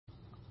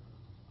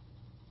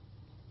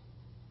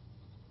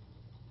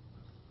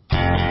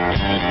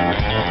Well,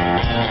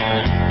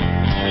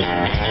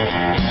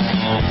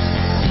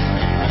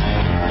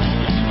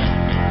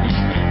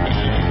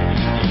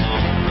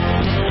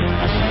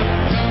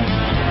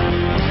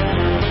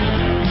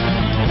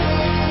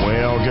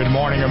 good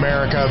morning,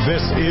 America.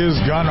 This is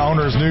Gun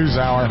Owners News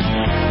Hour.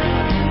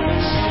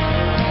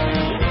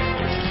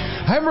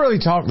 I haven't really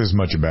talked this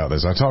much about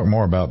this. I talk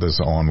more about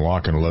this on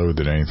Lock and Load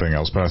than anything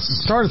else, but I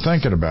started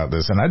thinking about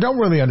this, and I don't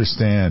really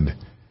understand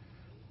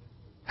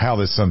how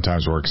this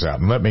sometimes works out.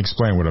 And let me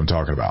explain what I'm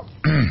talking about.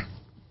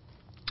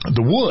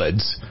 The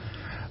woods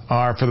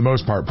are, for the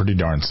most part, pretty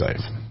darn safe.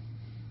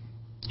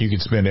 You can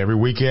spend every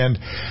weekend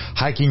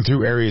hiking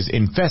through areas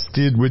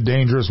infested with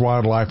dangerous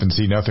wildlife and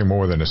see nothing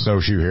more than a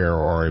snowshoe hare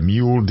or a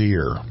mule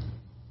deer.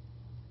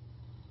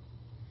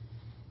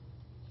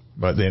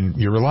 But then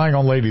you're relying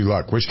on lady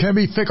luck, which can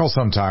be fickle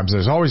sometimes.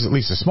 There's always at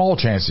least a small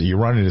chance that you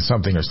run into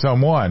something or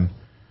someone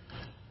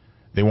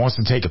that wants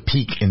to take a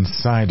peek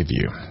inside of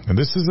you. And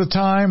this is the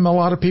time a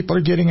lot of people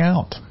are getting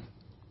out.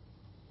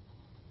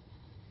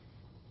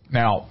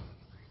 Now,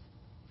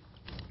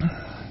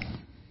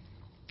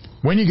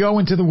 when you go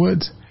into the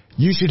woods,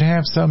 you should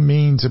have some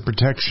means of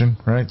protection,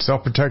 right?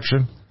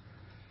 Self-protection.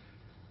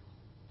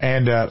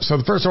 And so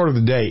the first order of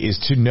the day is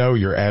to know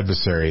your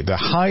adversary, the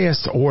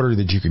highest order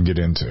that you can get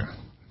into.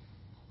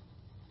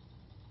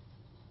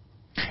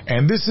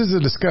 And this is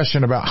a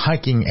discussion about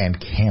hiking and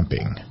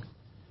camping,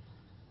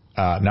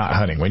 not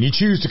hunting. When you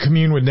choose to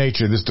commune with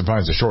nature, this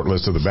defines a short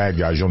list of the bad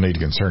guys you'll need to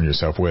concern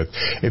yourself with.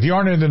 If you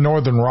aren't in the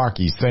northern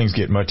Rockies, things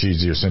get much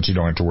easier since you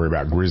don't have to worry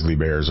about grizzly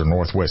bears or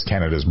northwest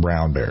Canada's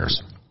brown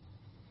bears.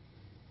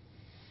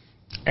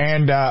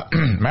 And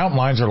mountain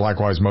lions are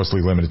likewise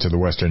mostly limited to the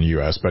western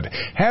U.S., but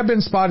have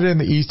been spotted in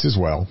the east as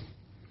well.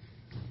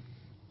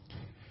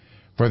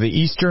 For the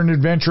eastern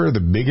adventurer, the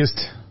biggest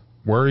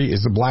worry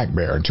is the black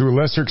bear, and to a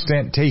lesser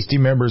extent, tasty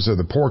members of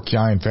the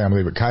porcine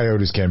family, but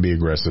coyotes can be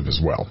aggressive as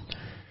well.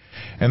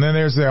 And then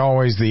there's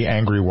always the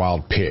angry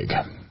wild pig.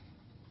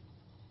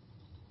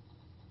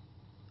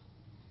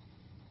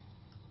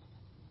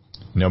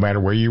 No matter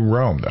where you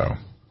roam, though,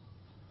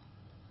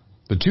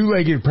 the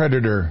two-legged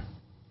predator,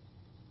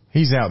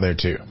 he's out there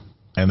too,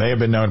 and they have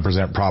been known to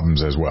present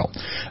problems as well.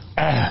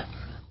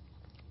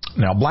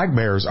 Now, black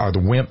bears are the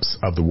wimps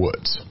of the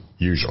woods,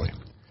 usually.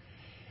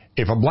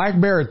 If a black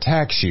bear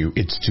attacks you,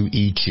 it's to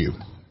eat you.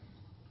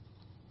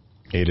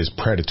 It is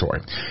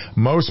predatory.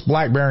 Most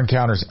black bear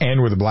encounters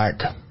end with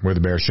the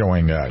bear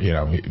showing,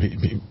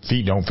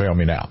 feet don't fail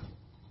me now.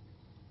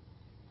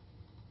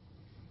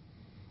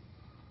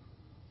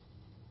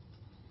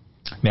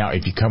 Now,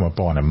 if you come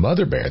upon a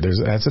mother bear,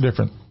 that's a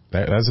different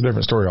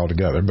story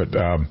altogether. But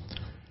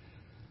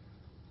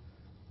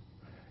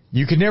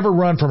you can never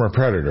run from a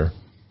predator.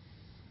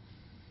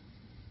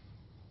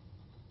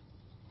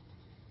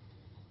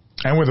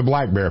 And with a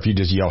black bear, if you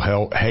just yell,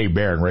 hey,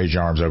 bear, and raise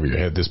your arms over your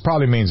head, this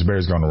probably means the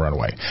bear's going to run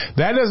away.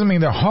 That doesn't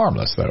mean they're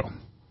harmless, though.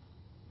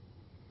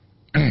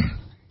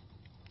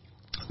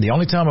 The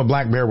only time a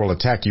black bear will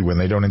attack you when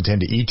they don't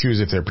intend to eat you is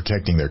if they're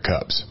protecting their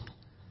cubs.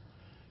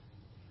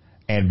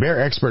 And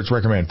bear experts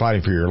recommend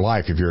fighting for your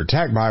life if you're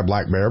attacked by a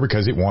black bear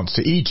because it wants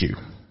to eat you.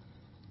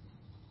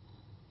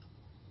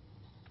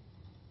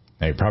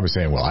 Now, you're probably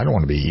saying, well, I don't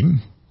want to be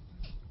eaten.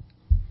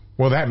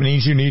 Well, that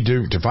means you need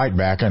to fight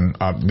back, and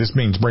this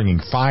means bringing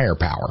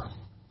firepower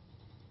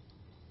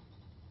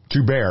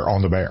to bear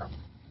on the bear.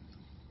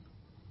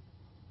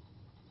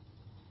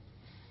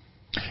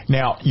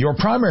 Now, your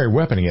primary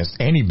weapon against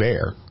any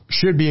bear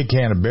should be a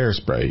can of bear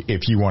spray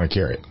if you want to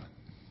carry it.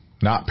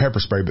 Not pepper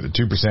spray, but the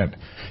 2%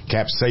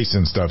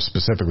 capsaicin stuff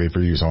specifically for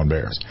use on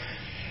bears.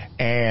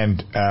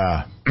 And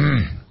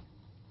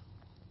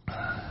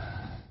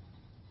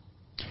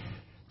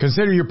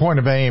consider your point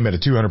of aim at a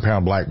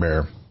 200-pound black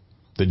bear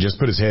that just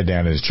put his head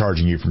down and is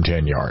charging you from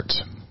 10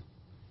 yards.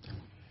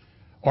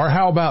 Or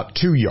how about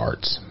 2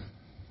 yards?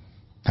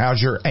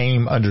 How's your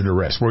aim under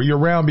duress? Will your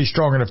round be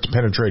strong enough to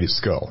penetrate its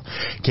skull?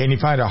 Can you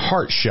find a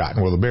heart shot,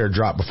 and will the bear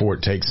drop before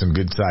it takes some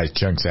good-sized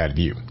chunks out of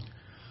you?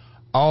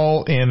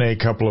 All in a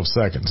couple of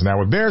seconds. Now,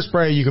 with bear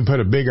spray, you can put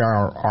a big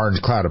orange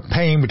cloud of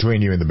pain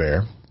between you and the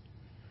bear.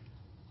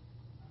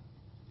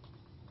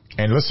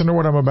 And listen to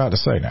what I'm about to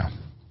say now.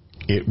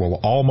 It will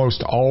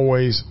almost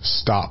always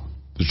stop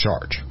the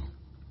charge.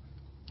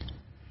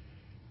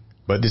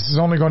 But this is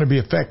only going to be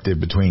effective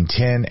between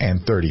 10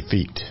 and 30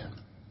 feet.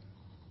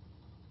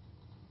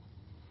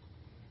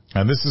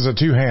 And this is a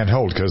two-hand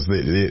hold because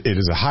it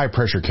is a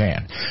high-pressure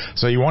can.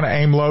 So you want to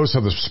aim low so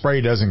the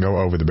spray doesn't go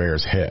over the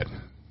bear's head.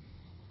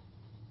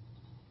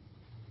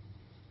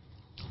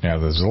 Now,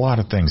 there's a lot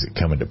of things that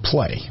come into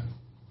play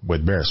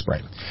with bear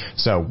spray.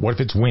 So what if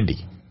it's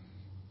windy?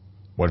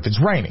 What if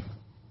it's raining?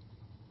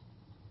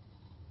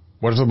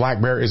 What if the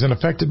black bear isn't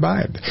affected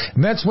by it?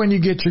 And that's when you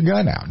get your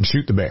gun out and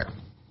shoot the bear.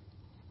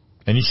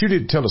 And you shoot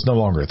it until it's no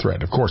longer a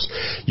threat. Of course,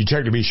 you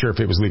check to be sure if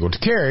it was legal to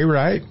carry,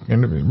 right?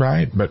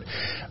 Right? But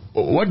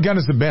what gun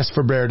is the best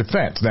for bear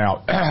defense?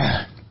 Now,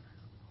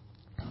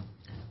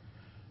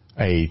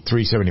 a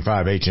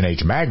 .375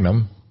 H&H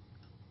Magnum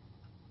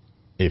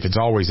if it's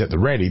always at the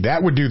ready,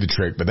 that would do the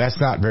trick, but that's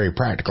not very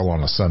practical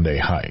on a Sunday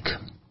hike.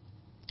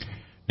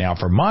 Now,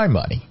 for my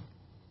money,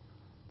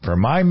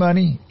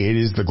 it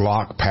is the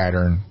Glock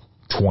pattern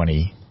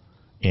 20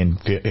 in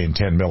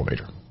 10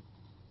 millimeter.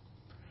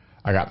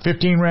 I got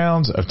 15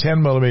 rounds of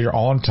 10 millimeter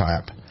on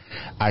tap.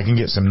 I can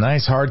get some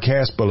nice hard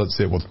cast bullets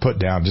that will put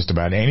down just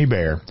about any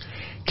bear.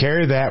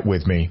 Carry that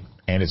with me,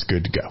 and it's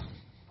good to go.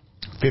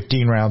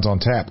 15 rounds on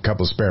tap, a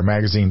couple of spare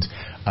magazines.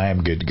 I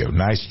am good to go.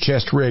 Nice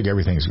chest rig.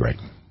 Everything's great.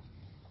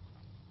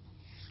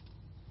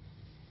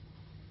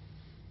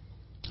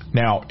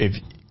 Now,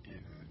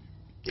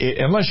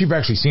 unless you've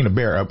actually seen a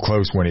bear up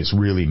close when it's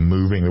really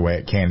moving the way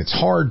it can, it's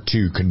hard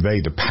to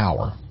convey the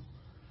power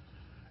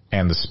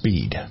and the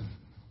speed,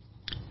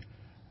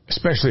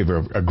 especially of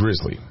a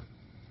grizzly.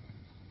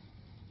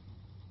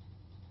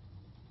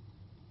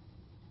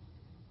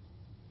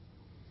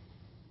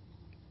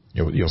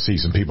 You'll see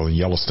some people in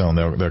Yellowstone,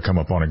 they'll come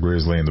up on a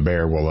grizzly, and the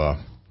bear will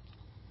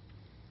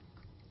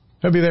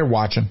he'll be there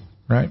watching,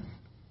 right?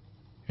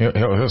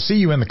 He'll see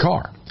you in the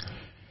car,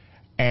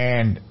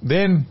 and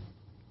then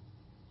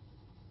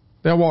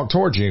they'll walk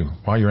towards you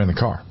while you're in the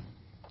car.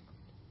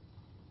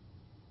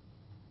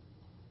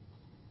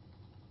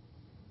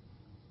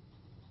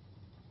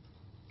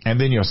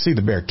 And then you'll see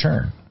the bear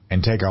turn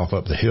and take off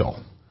up the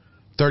hill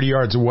 30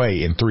 yards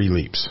away in 3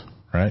 leaps.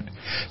 Right?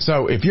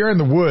 So if you're in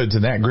the woods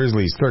and that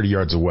grizzly is 30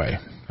 yards away,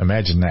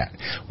 imagine that.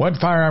 What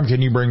firearm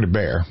can you bring to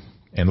bear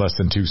in less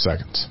than 2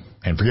 seconds?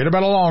 And forget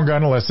about a long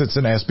gun unless it's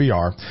an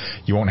SBR.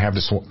 You won't have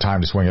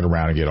time to swing it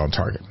around and get on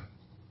target.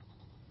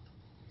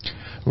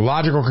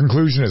 Logical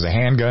conclusion is a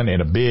handgun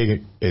in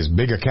as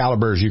big a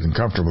caliber as you can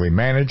comfortably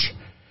manage.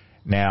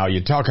 Now,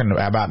 you're talking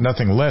about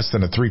nothing less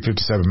than a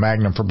 .357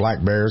 Magnum for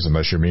black bears,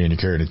 unless you're me and you're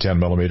carrying a 10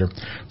 millimeter.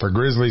 For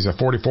grizzlies, a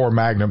 .44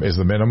 Magnum is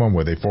the minimum,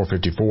 with a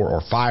 .454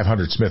 or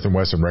 500 Smith &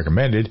 Wesson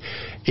recommended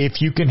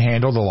if you can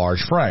handle the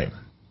large frame.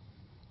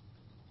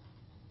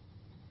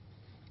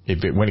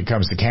 When it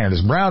comes to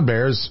Canada's brown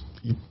bears,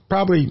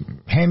 probably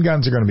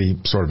handguns are going to be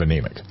sort of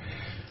anemic.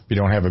 If you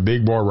don't have a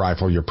big bore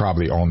rifle, you're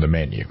probably on the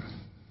menu.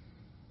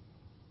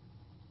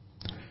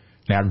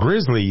 Now,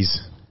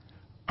 grizzlies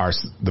are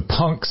the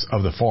punks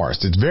of the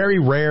forest. It's very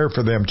rare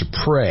for them to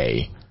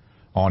prey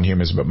on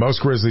humans, but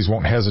most grizzlies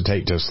won't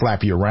hesitate to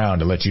slap you around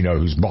to let you know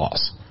who's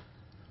boss.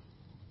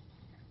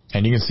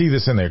 And you can see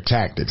this in their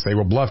tactics. They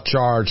will bluff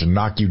charge and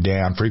knock you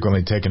down,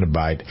 frequently taking a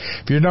bite.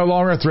 If you're no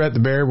longer a threat, the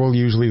bear will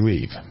usually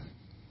leave.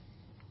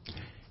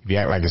 If you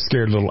act like a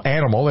scared little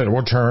animal, it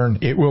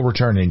will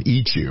return and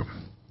eat you.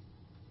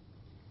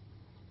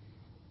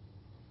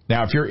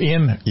 Now, if you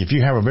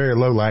have a very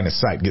low line of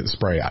sight, get the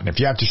spray out. And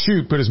if you have to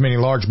shoot, put as many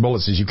large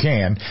bullets as you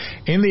can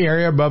in the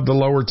area above the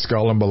lowered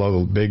skull and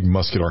below the big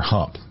muscular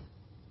hump.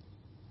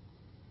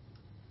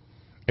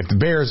 If the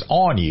bear is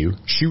on you,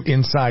 shoot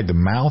inside the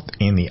mouth,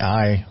 in the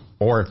eye,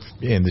 or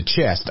in the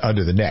chest,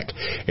 under the neck.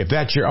 If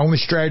that's your only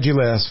strategy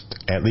left,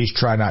 at least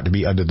try not to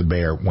be under the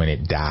bear when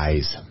it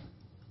dies.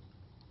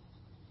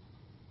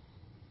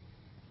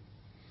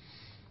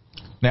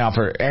 Now,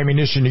 for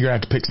ammunition, you're going to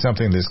have to pick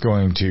something that's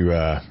going to,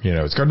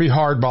 it's going to be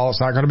hardball.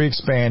 It's not going to be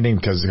expanding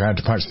because you're going to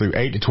have to punch through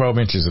 8 to 12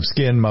 inches of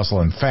skin,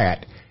 muscle, and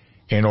fat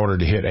in order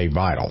to hit a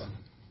vital.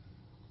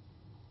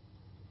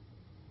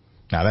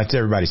 Now, that's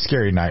everybody's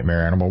scary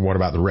nightmare animal. What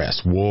about the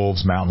rest?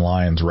 Wolves, mountain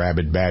lions,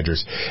 rabid,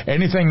 badgers.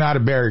 Anything not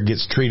a bear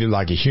gets treated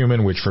like a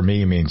human, which for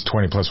me means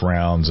 20 plus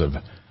rounds of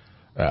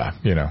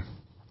 10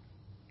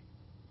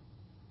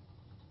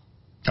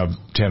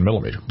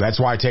 millimeter. That's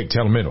why I take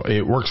 10 millimeter.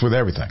 It works with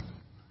everything.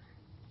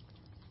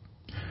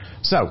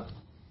 So,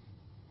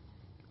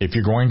 if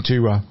you're going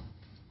to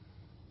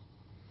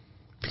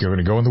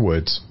go in the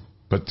woods,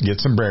 get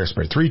some bear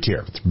spray.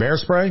 3-tier. Bear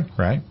spray,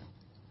 right?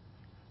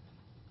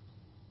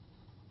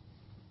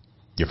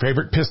 Your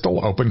favorite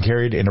pistol, open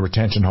carried in a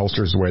retention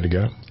holster, is the way to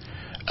go.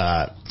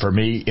 For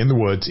me, in the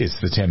woods, it's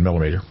the 10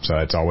 millimeter. So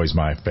that's always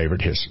my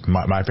favorite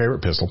my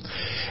favorite pistol.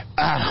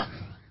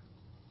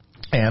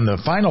 And the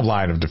final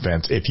line of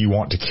defense, if you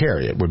want to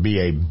carry it, would be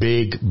a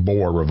big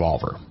bore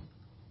revolver.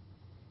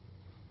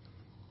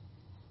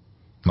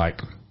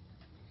 Like,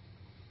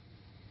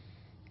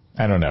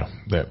 I don't know,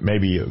 that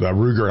maybe the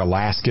Ruger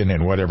Alaskan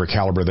and whatever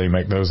caliber they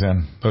make those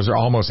in. Those are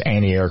almost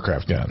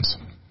anti-aircraft guns.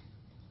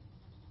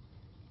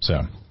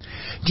 So,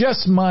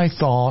 just my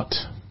thought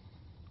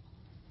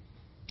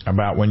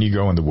about when you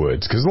go in the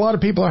woods. Because a lot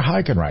of people are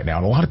hiking right now,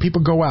 and a lot of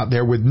people go out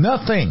there with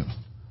nothing.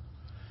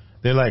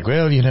 They're like,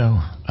 well,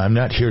 I'm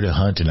not here to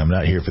hunt, and I'm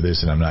not here for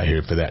this, and I'm not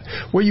here for that.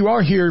 Well, you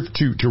are here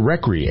to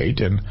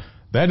recreate, and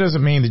that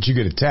doesn't mean that you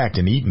get attacked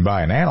and eaten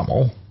by an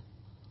animal.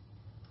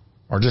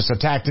 Or just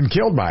attacked and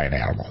killed by an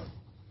animal.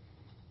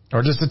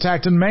 Or just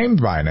attacked and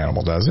maimed by an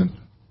animal, does it?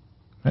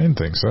 I didn't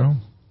think so.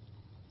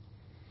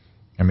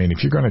 I mean,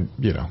 if you're going to,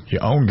 you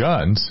own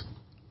guns,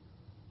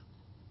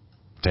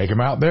 take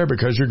them out there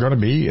because you're going to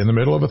be in the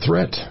middle of a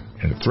threat.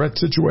 In a threat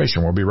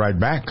situation. We'll be right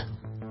back.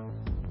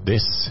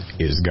 This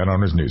is Gun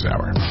Owners News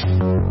Hour.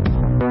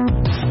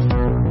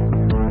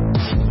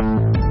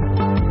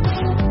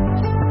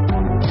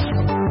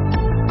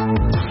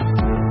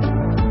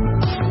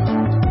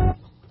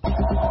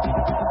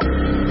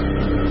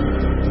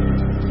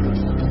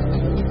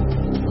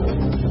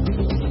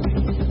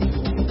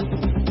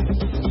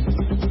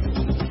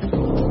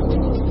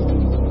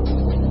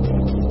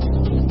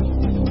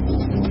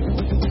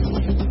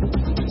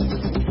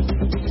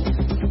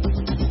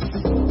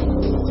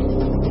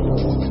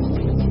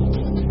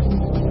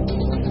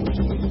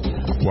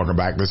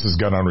 welcome back. This is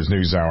GunOwners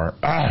News Hour.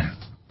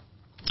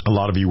 A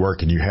lot of you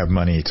work and you have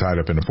money tied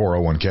up in a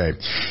 401k.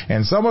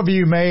 And some of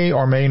you may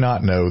or may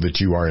not know that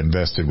you are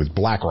invested with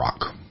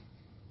BlackRock.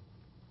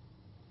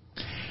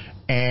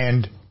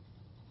 And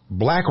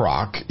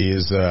BlackRock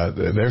is,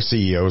 their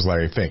CEO is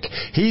Larry Fink.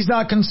 He's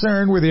not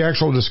concerned with the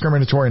actual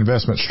discriminatory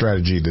investment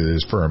strategy that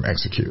his firm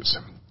executes.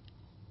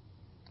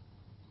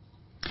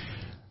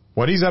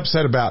 What he's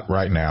upset about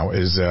right now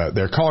is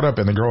they're caught up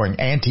in the growing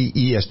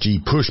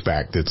anti-ESG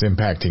pushback that's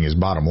impacting his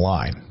bottom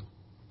line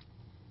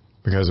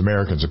because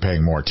Americans are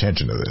paying more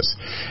attention to this.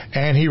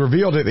 And he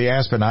revealed at the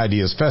Aspen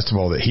Ideas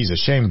Festival that he's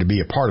ashamed to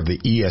be a part of the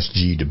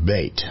ESG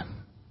debate.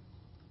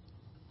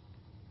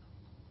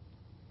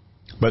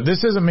 But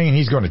this doesn't mean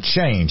he's going to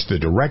change the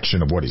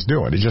direction of what he's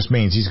doing. It just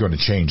means he's going to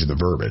change the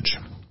verbiage.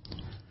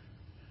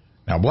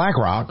 Now,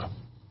 BlackRock,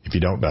 if you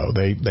don't know,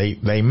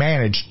 they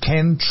manage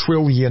 $10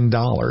 trillion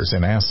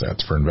in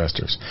assets for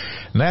investors.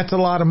 And that's a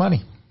lot of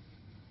money.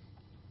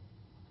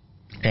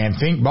 And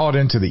Fink bought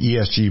into the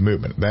ESG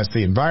movement. That's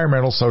the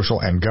environmental, social,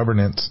 and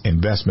governance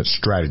investment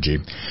strategy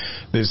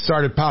that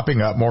started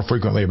popping up more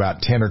frequently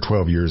about 10 or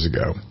 12 years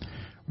ago,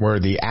 where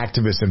the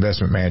activist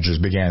investment managers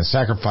began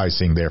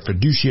sacrificing their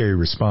fiduciary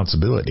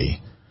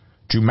responsibility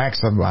to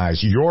maximize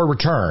your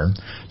return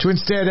to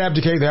instead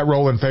abdicate that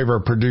role in favor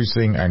of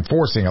producing and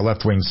forcing a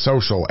left-wing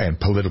social and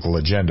political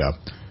agenda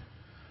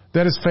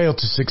that has failed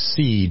to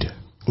succeed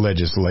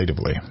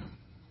legislatively.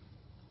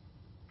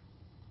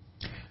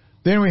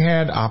 Then we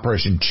had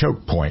Operation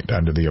Choke Point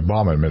under the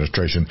Obama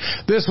administration.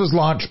 This was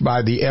launched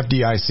by the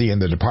FDIC and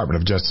the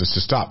Department of Justice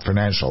to stop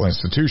financial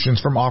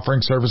institutions from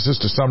offering services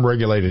to some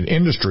regulated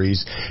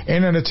industries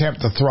in an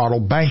attempt to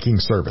throttle banking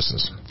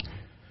services.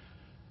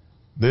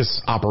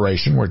 This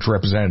operation, which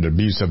represented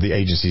abuse of the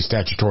agency's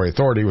statutory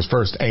authority, was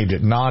first aimed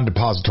at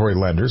non-depository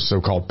lenders,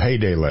 so-called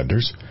payday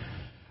lenders,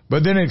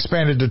 but then it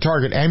expanded to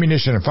target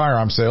ammunition and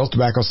firearm sales,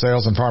 tobacco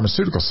sales, and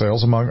pharmaceutical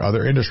sales, among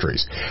other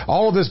industries.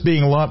 All of this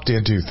being lumped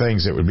into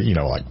things that would be,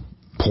 like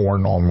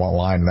porn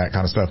online and that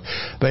kind of stuff.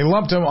 They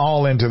lumped them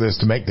all into this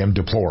to make them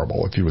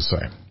deplorable, if you would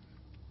say.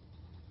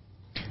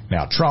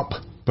 Now, Trump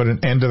put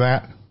an end to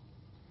that,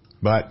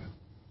 but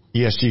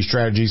ESG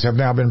strategies have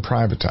now been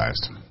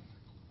privatized.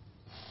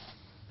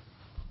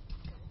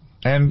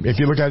 And if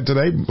you look at it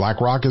today,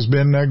 BlackRock has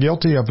been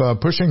guilty of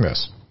pushing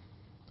this,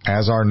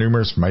 as are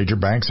numerous major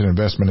banks and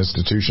investment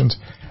institutions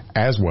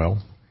as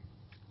well.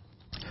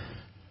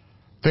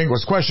 Fink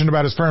was questioned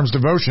about his firm's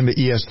devotion to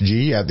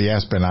ESG at the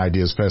Aspen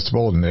Ideas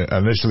Festival and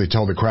initially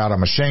told the crowd,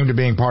 "I'm ashamed of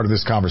being part of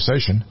this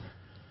conversation.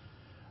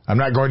 I'm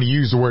not going to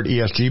use the word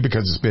ESG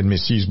because it's been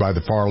misused by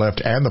the far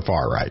left and the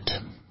far right."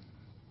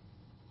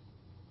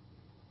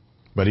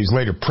 But he's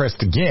later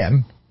pressed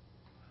again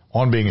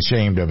on being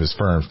ashamed of his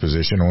firm's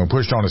position. And when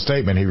pushed on a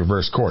statement, he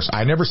reversed course.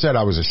 "I never said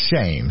I was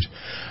ashamed.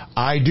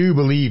 I do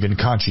believe in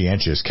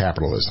conscientious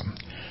capitalism."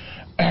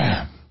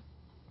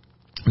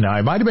 Now,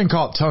 he might have been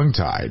caught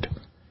tongue-tied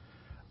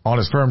on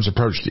his firm's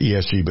approach to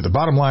ESG, but the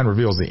bottom line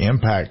reveals the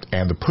impact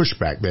and the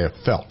pushback they have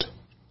felt.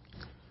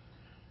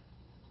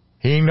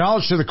 He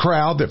acknowledged to the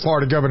crowd that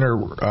Florida Governor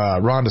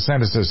Ron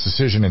DeSantis'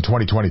 decision in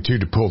 2022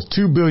 to pull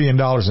 $2 billion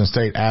in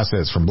state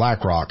assets from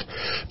BlackRock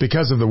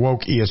because of the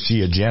woke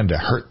ESG agenda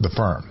hurt the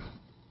firm.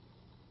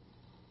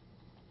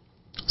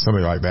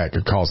 Something like that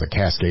could cause a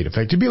cascade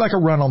effect. It'd be like a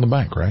run on the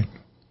bank, right?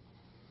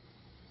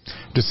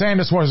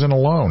 DeSantis wasn't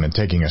alone in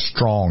taking a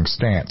strong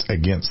stance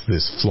against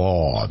this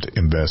flawed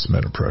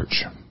investment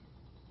approach.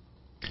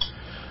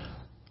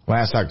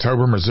 Last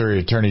October, Missouri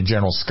Attorney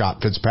General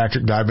Scott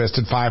Fitzpatrick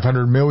divested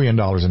 $500 million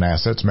in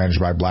assets managed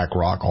by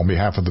BlackRock on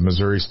behalf of the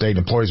Missouri State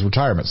Employees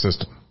Retirement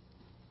System.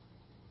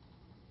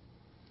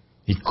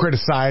 He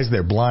criticized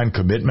their blind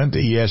commitment to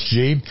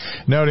ESG,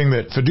 noting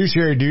that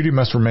fiduciary duty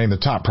must remain the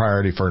top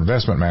priority for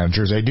investment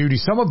managers, a duty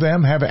some of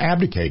them have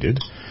abdicated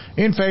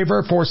in favor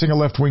of forcing a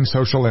left-wing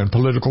social and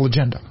political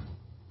agenda.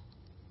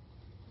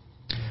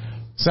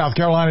 South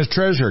Carolina's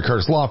Treasurer,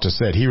 Curtis Loftus,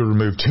 said he would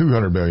remove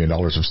 $200 million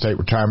of state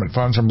retirement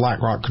funds from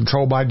BlackRock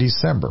control by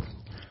December.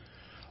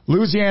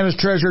 Louisiana's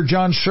Treasurer,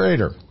 John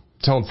Schrader,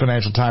 told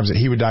Financial Times that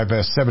he would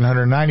divest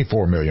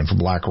 $794 million from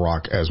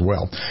BlackRock as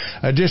well.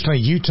 Additionally,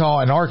 Utah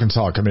and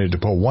Arkansas committed to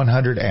pull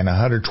 $100 and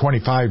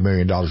 $125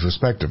 million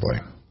respectively.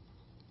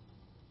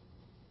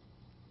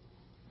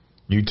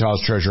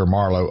 Utah's Treasurer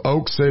Marlo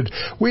Oaks said,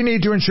 "We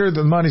need to ensure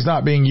that the money is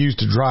not being used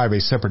to drive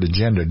a separate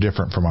agenda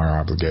different from our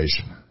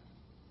obligation."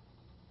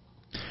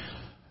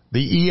 The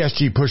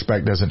ESG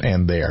pushback doesn't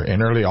end there.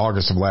 In early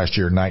August of last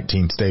year,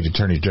 19 state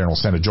attorneys general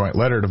sent a joint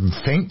letter to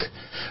Fink,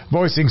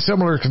 voicing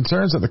similar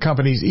concerns that the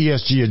company's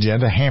ESG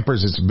agenda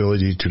hampers its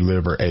ability to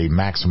deliver a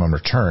maximum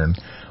return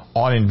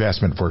on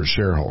investment for its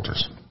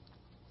shareholders.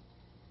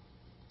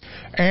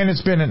 And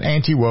it's been an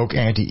anti-woke,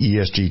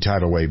 anti-ESG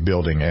tidal wave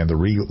building, and the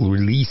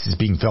release is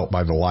being felt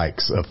by the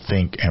likes of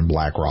Fink and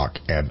BlackRock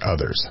and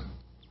others.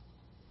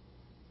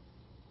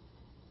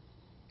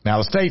 Now,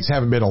 the states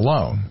haven't been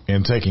alone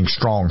in taking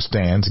strong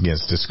stands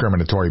against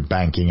discriminatory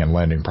banking and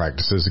lending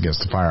practices against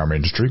the firearm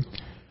industry.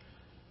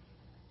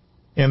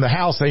 In the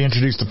House, they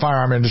introduced the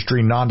Firearm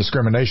Industry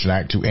Non-Discrimination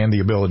Act to end the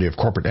ability of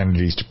corporate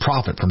entities to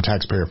profit from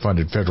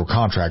taxpayer-funded federal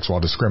contracts while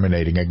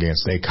discriminating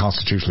against a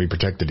constitutionally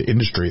protected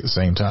industry at the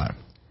same time.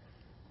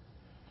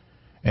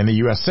 In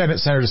the U.S. Senate,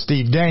 Senator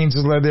Steve Daines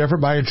has led the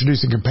effort by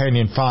introducing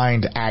companion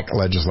FIND Act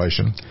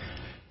legislation.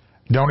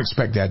 Don't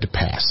expect that to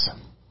pass.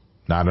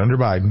 Not under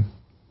Biden,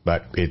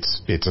 but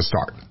it's a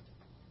start.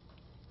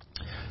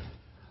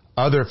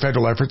 Other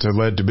federal efforts have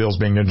led to bills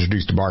being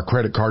introduced to bar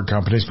credit card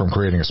companies from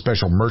creating a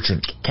special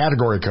merchant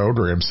category code,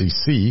 or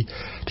MCC,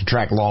 to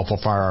track lawful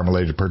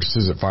firearm-related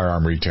purchases at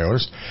firearm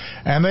retailers.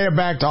 And they have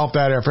backed off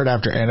that effort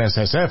after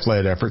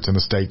NSSF-led efforts in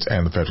the states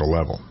and the federal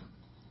level.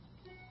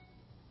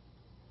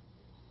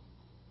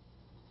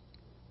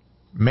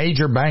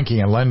 Major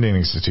banking and lending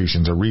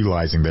institutions are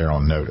realizing they're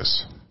on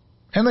notice.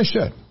 And they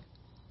should.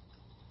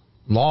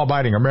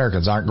 Law-abiding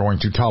Americans aren't going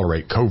to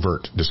tolerate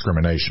covert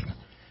discrimination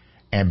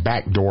and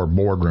backdoor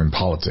boardroom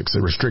politics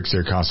that restricts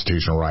their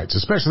constitutional rights,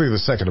 especially the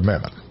Second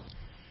Amendment.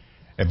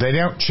 If they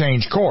don't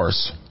change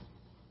course,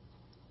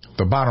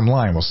 the bottom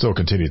line will still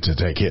continue to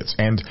take hits.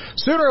 And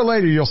sooner or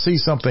later, you'll see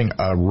something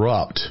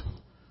erupt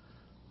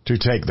to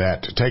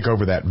take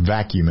over that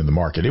vacuum in the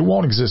market. It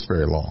won't exist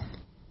very long.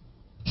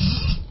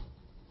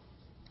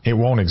 It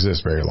won't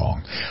exist very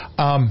long.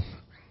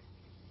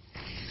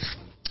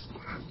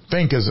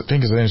 Fink is an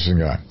interesting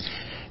guy.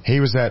 He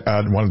was at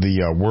one of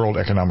the World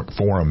Economic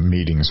Forum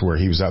meetings where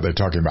he was out there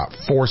talking about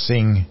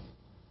forcing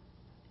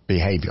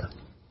behavior.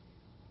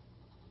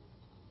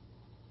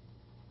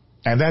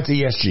 And that's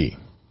ESG.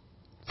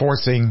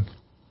 Forcing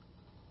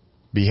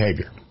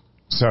behavior.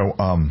 So,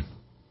 I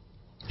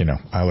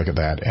look at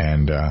that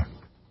and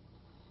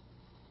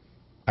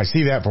I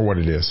see that for what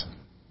it is.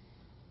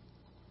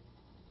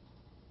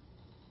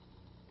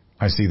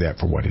 I see that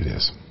for what it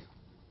is.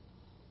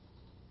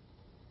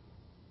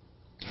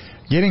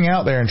 Getting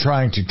out there and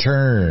trying to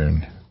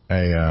turn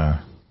an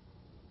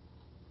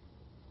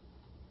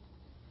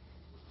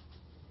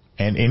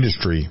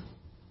industry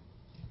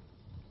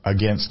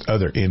against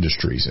other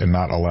industries and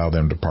not allow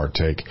them to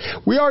partake.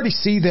 We already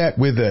see that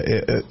with,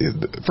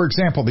 for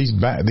example, these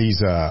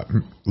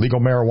legal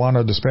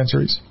marijuana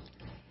dispensaries.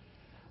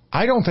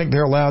 I don't think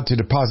they're allowed to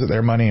deposit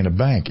their money in a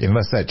bank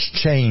unless that's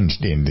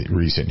changed in the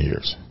recent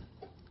years.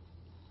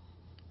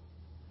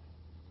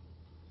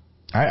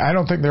 I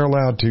don't think they're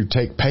allowed to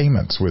take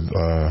payments with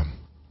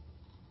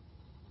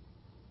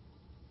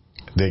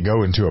they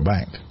go into a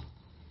bank.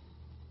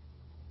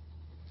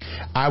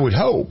 I would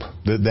hope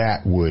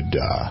that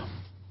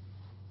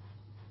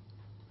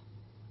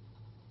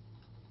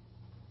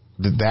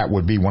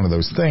would be one of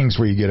those things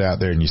where you get out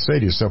there and you say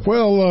to yourself,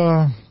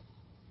 well,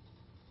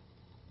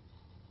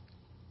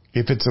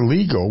 if it's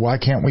illegal, why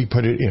can't we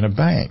put it in a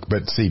bank?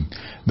 But see,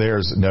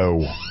 there's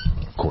no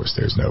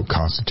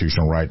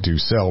constitutional right to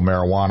sell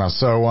marijuana.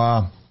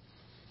 So,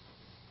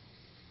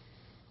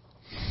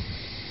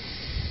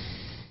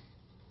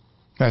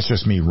 that's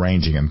just me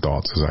ranging in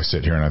thoughts as I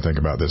sit here and I think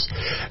about this.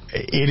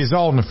 It is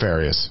all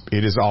nefarious.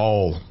 It is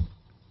all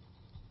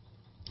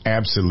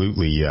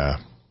absolutely,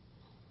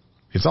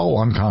 it's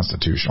all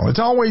unconstitutional. It's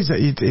always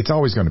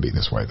going to be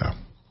this way, though.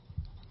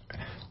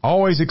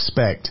 Always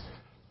expect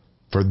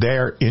for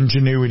their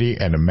ingenuity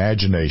and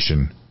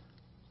imagination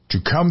to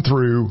come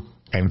through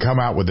and come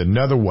out with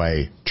another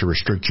way to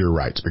restrict your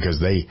rights, because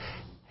they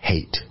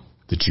hate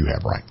that you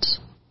have rights.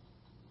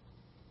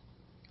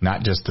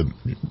 Not just to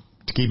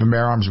keep and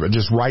bear arms, but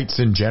just rights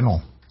in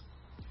general.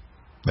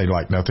 They'd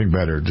like nothing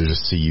better to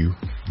just see you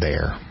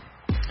there.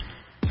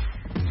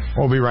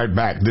 We'll be right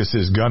back. This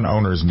is Gun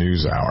Owners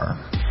News Hour.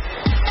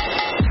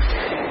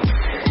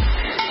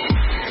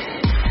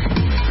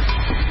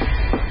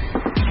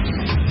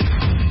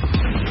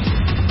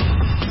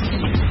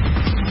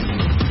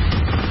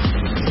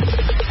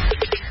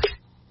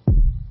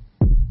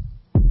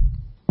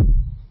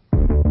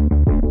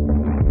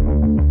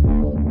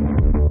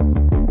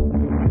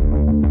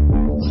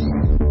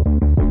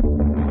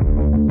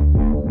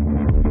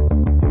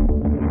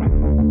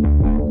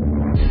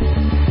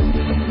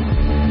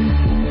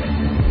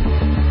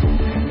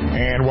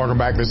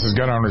 Back. This is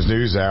Gun Owners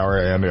News Hour,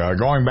 and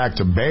going back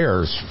to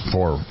bears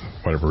for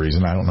whatever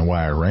reason. I don't know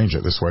why I arranged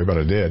it this way, but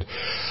I did.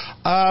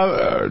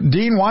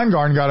 Dean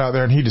Weingarten got out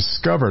there and he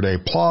discovered a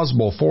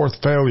plausible fourth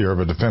failure of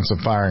a defensive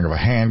firing of a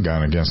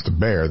handgun against a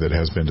bear that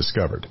has been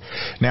discovered.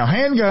 Now,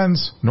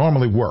 handguns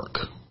normally work.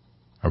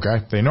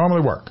 Okay? They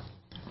normally work.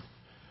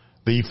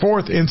 The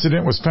fourth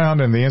incident was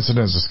found, and the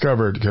incident is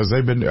discovered because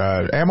they've been,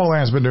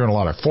 AmmoLand's been doing a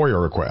lot of FOIA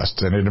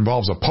requests, and it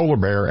involves a polar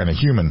bear and a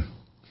human.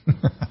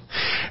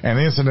 And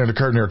the incident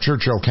occurred near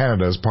Churchill,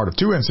 Canada, as part of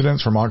two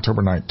incidents from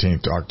October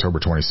 19th to October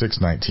 26,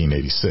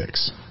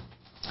 1986.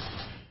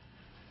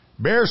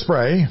 Bear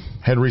spray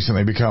had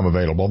recently become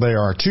available. There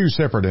are two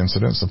separate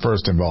incidents. The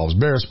first involves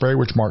bear spray,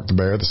 which marked the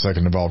bear. The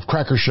second involved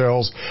cracker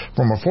shells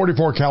from a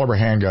 .44 caliber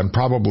handgun,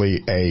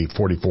 probably a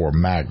 .44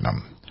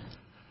 Magnum.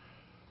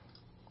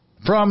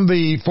 From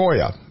the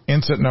FOIA,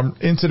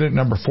 incident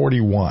number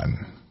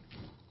 41.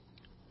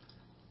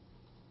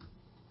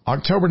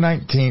 October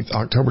 19th,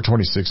 October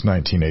 26,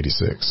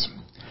 1986.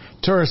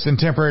 Tourists in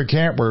temporary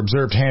camp were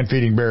observed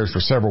hand-feeding bears for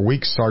several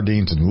weeks.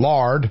 Sardines and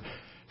lard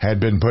had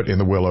been put in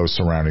the willows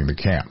surrounding the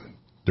camp.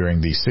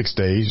 During the 6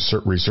 days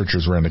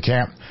researchers were in the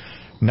camp,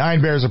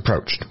 9 bears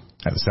approached.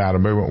 At the sound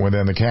of movement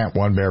within the camp,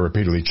 one bear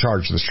repeatedly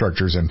charged the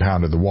structures and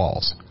pounded the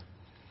walls.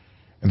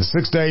 In the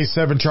 6 days,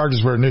 7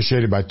 charges were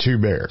initiated by 2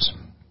 bears.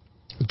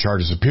 The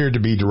charges appeared to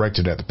be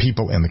directed at the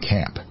people in the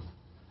camp.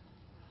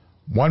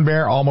 One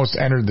bear almost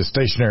entered the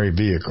stationary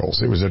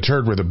vehicles. It was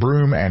deterred with a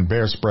broom and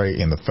bear spray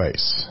in the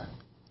face.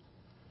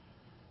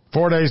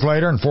 4 days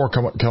later, and 4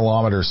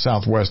 kilometers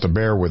southwest, a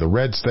bear with a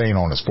red stain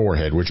on his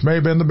forehead, which may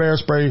have been the bear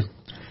spray,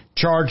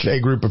 charged a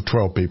group of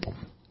 12 people.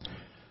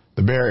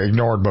 The bear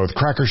ignored both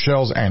cracker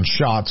shells and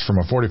shots from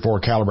a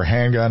 .44 caliber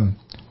handgun.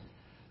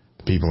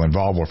 The people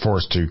involved were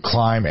forced to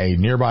climb a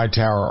nearby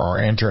tower or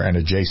enter an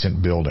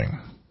adjacent building.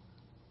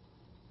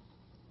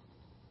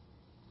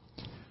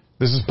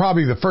 This is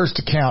probably the first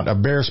account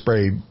of bear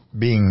spray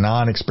being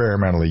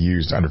non-experimentally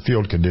used under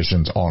field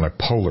conditions on a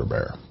polar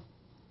bear.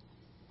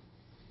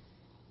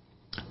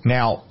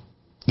 Now,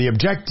 the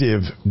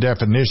objective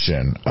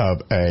definition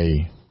of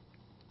a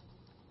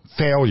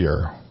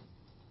failure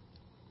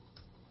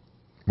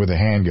with a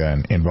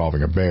handgun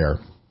involving a bear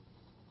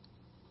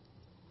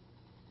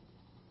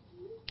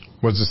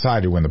was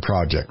decided when the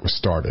project was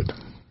started.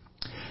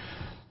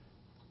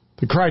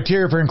 The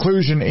criteria for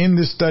inclusion in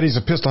this study is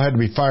a pistol had to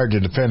be fired to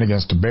defend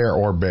against a bear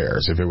or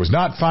bears. If it was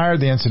not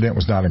fired, the incident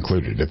was not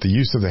included. If the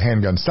use of the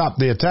handgun stopped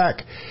the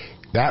attack,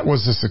 that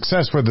was a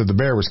success whether the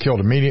bear was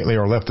killed immediately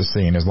or left the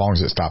scene as long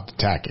as it stopped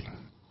attacking.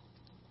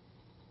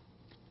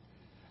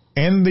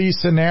 In the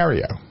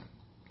scenario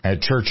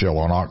at Churchill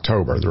on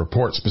October, the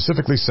report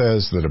specifically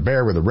says that a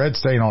bear with a red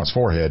stain on its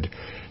forehead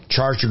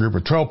charged a group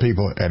of 12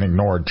 people and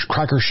ignored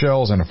cracker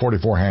shells and a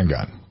 .44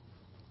 handgun.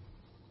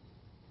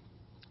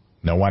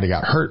 Nobody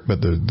got hurt, but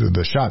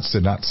the shots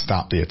did not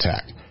stop the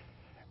attack.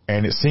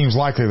 And it seems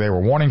likely they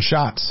were warning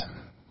shots.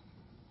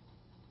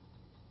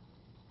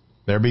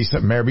 There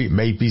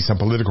may be some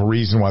political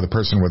reason why the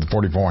person with the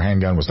 .44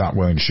 handgun was not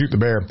willing to shoot the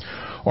bear,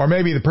 or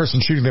maybe the person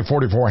shooting the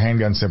 .44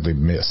 handgun simply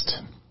missed.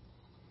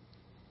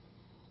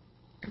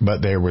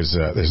 But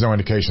there's no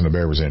indication the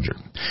bear was injured.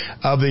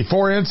 Of the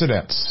 4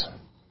 incidents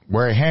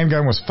where a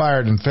handgun was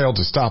fired and failed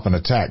to stop an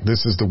attack,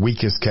 this is the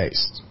weakest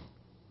case.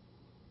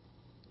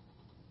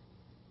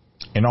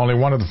 In only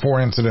one of the 4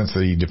 incidents,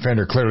 the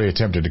defender clearly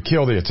attempted to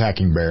kill the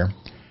attacking bear.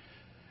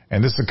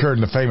 And this occurred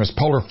in the famous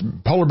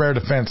polar bear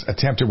defense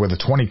attempted with a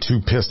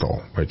 .22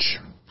 pistol, which,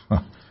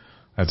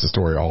 that's a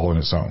story all in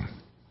its own.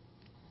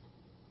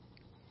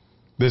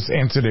 This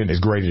incident is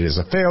graded as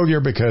a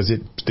failure because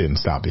it didn't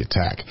stop the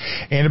attack.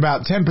 In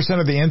about 10%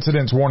 of the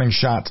incidents, warning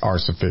shots are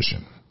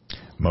sufficient.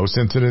 Most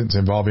incidents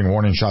involving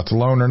warning shots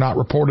alone are not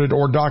reported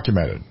or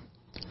documented.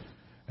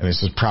 And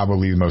this is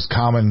probably the most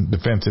common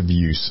defensive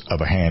use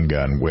of a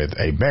handgun with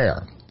a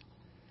bear.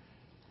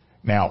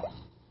 Now,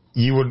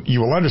 you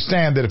will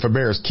understand that if a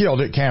bear is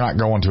killed, it cannot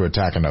go on to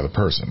attack another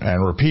person.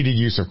 And repeated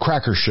use of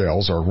cracker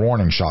shells or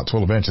warning shots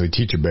will eventually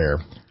teach a bear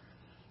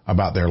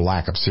about their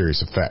lack of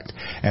serious effect.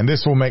 And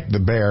this will make the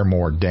bear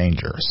more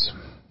dangerous.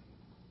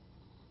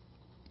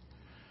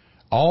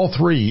 All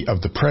 3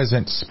 of the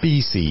present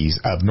species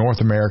of North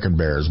American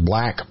bears,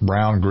 black,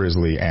 brown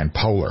grizzly, and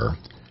polar,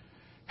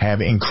 have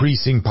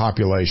increasing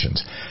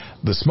populations.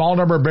 The small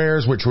number of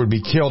bears which would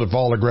be killed if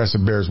all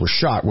aggressive bears were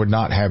shot would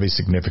not have a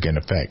significant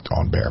effect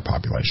on bear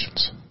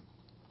populations.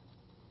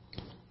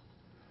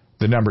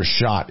 The number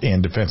shot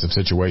in defensive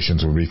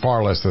situations would be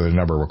far less than the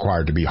number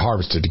required to be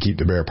harvested to keep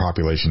the bear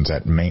populations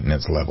at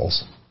maintenance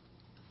levels.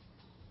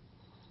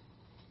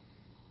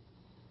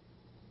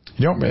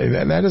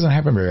 That doesn't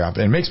happen very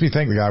often. It makes me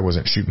think the guy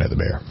wasn't shooting at the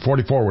bear.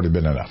 44 would have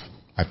been enough,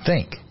 I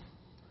think.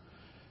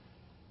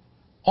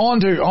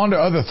 On to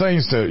other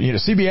things.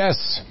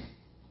 CBS.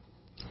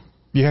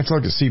 You have to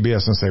look at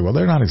CBS and say, well,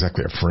 they're not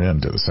exactly a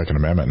friend to the Second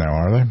Amendment now,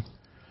 are they?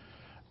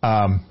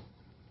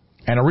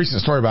 And a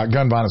recent story about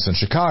gun violence in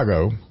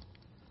Chicago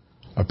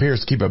appears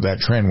to keep up that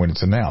trend when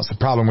it's announced. The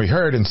problem we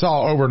heard and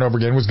saw over and over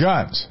again was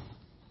guns.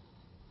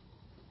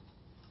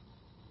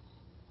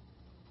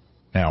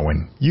 Now,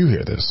 when you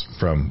hear this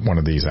from one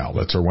of these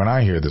outlets, or when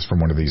I hear this from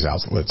one of these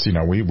outlets,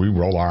 we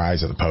roll our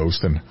eyes at the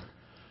Post and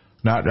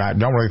I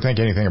don't really think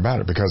anything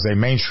about it because a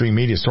mainstream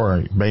media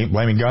story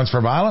blaming guns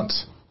for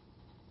violence.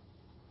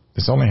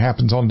 This only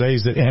happens on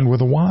days that end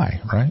with a Y,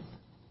 right?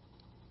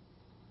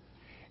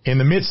 In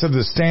the midst of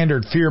the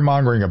standard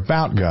fear-mongering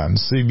about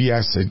guns,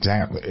 CBS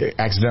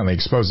accidentally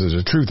exposes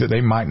a truth that they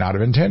might not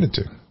have intended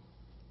to.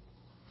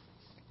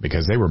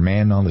 Because they were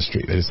manned on the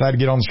street. They decided to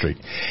get on the street.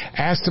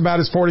 Asked about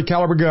his .40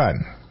 caliber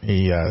gun.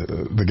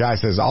 The guy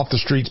says, off the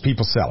streets,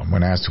 people sell them.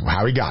 When asked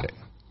how he got it.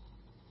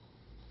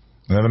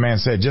 Another man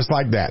said, just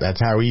like that. That's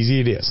how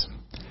easy it is.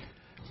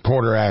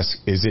 Porter asked,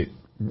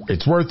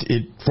 it's worth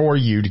it for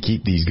you to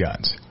keep these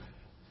guns?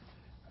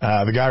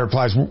 The guy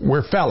replies,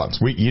 we're felons.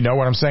 You know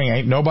what I'm saying?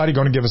 Ain't nobody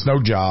going to give us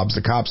no jobs.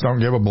 The cops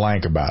don't give a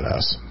blank about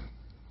us.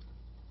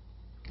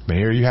 But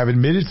here you have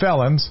admitted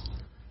felons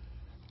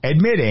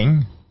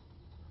admitting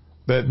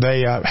that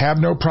they have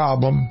no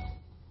problem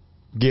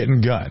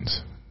getting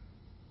guns.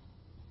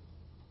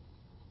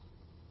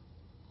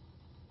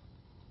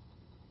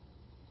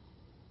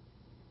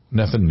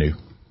 Nothing new.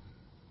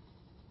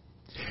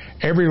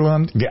 Every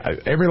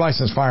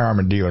licensed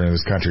firearm dealer in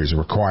this country is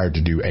required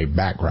to do a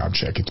background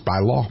check. It's by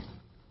law.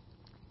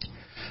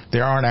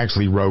 There aren't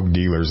actually rogue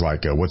dealers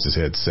like what's his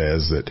head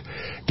says that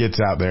gets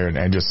out there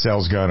and just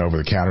sells gun over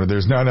the counter.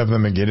 There's none of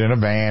them that get in a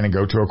van and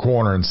go to a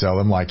corner and sell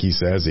them like he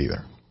says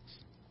either.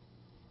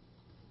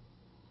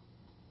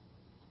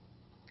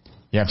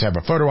 You have to have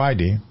a photo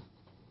ID.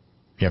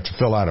 You have to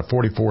fill out a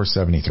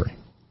 4473.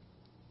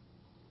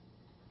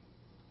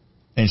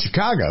 In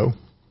Chicago,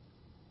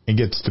 it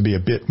gets to be a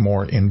bit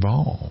more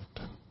involved.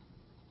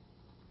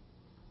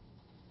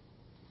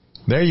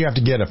 There you have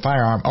to get a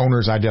firearm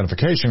owner's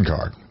identification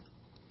card.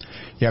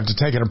 You have to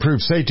take an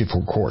approved safety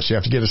course. You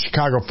have to get a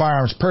Chicago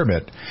firearms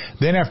permit.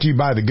 Then after you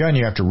buy the gun,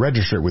 you have to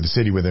register it with the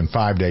city within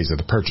 5 days of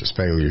the purchase.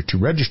 Failure to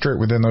register it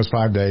within those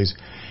 5 days,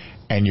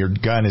 and your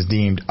gun is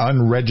deemed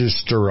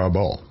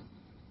unregisterable.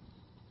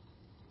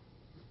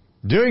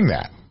 Doing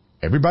that,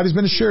 everybody's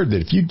been assured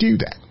that if you do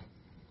that,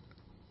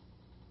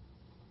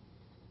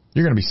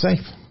 you're going to be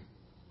safe.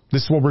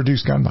 This will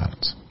reduce gun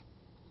violence.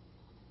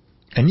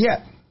 And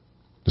yet,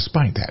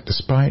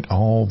 despite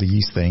all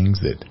these things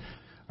that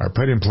are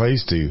put in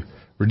place to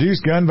reduce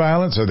gun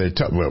violence, or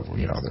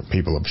the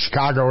people of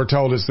Chicago are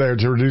told it's there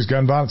to reduce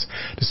gun violence.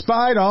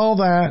 Despite all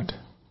that,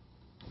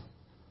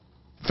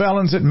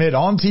 felons admit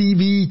on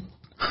TV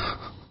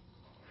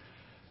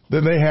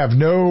that they have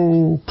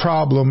no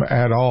problem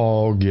at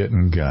all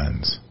getting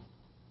guns.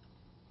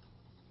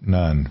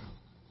 None.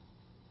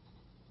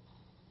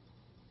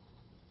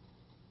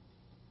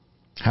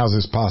 How's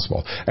this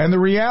possible? And the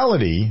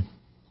reality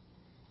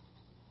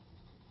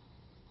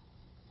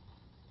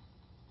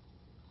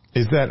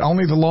is that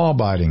only the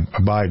law-abiding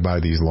abide by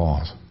these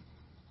laws.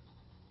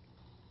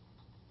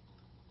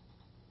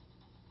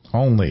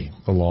 Only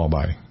the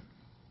law-abiding.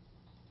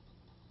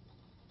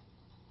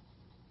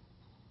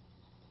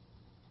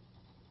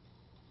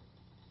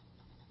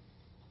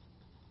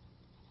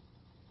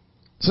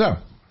 So,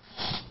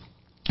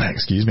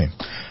 excuse me.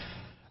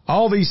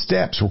 All these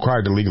steps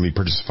required to legally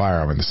purchase a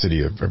firearm in the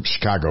city of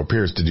Chicago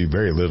appears to do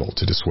very little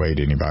to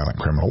dissuade any violent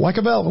criminal, like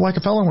a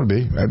felon would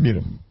be.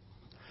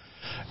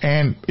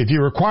 And if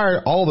you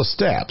require all the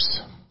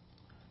steps,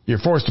 you're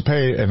forced to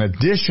pay an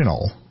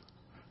additional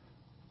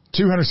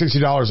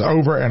 $260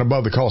 over and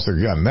above the cost of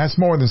the gun. And that's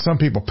more than some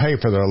people pay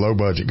for their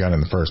low-budget gun in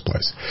the first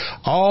place.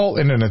 All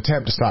in an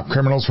attempt to stop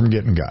criminals from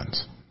getting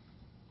guns.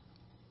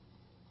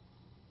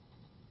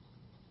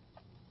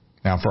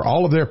 Now, for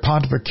all of their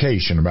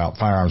pontification about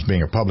firearms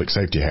being a public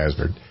safety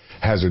hazard,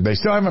 they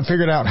still haven't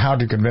figured out how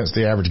to convince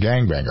the average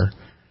gangbanger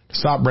to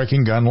stop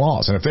breaking gun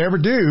laws. And if they ever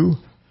do,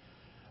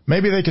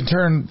 maybe they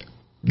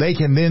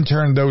can then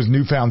turn those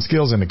newfound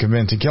skills into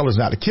convincing killers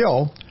not to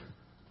kill,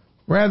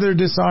 rather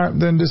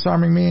than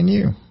disarming me and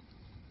you.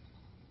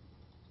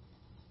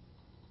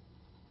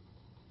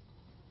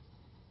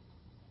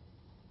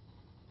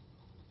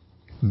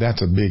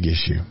 That's a big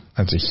issue.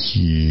 That's a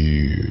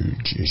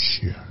huge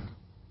issue.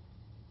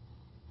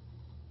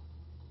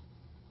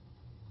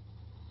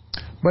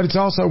 But it's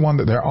also one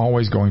that they're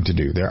always going to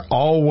do. They're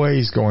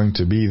always going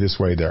to be this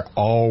way. They're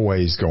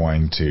always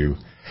going to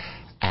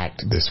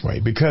act this way.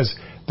 Because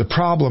the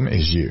problem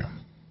is you.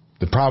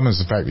 The problem is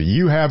the fact that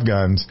you have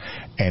guns,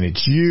 and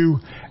it's you,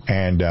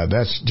 and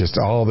that's just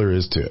all there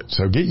is to it.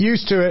 So get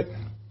used to it.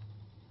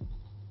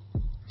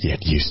 Get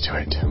used to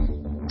it.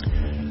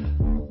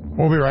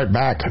 We'll be right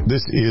back.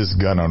 This is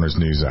Gun Owners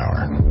News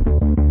Hour.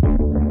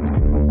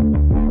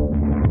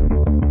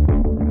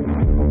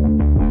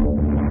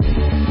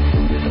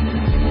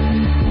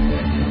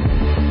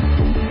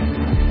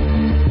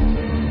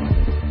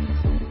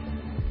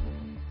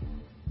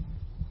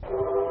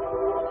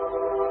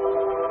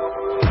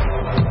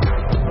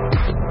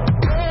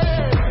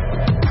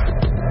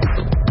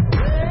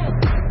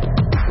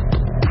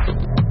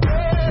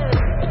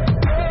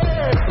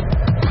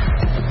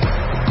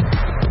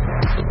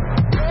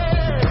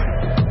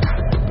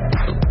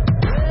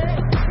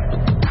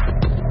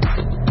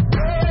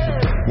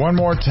 One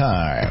more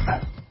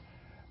time.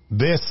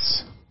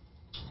 This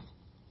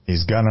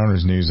is Gun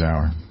Owners News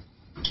Hour.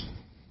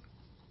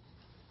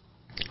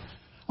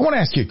 I want to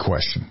ask you a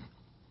question.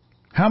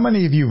 How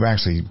many of you have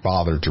actually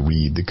bothered to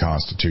read the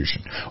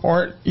Constitution?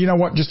 Or, you know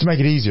what, just to make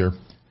it easier,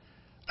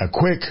 a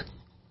quick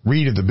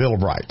read of the Bill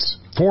of Rights.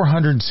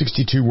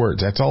 462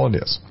 words, that's all it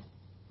is.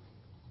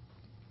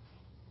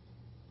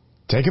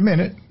 Take a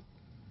minute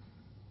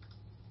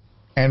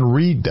and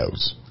read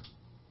those.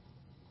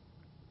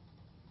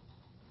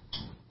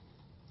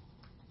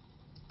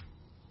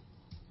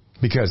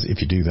 Because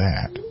if you do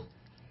that,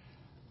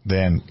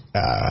 then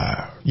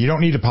you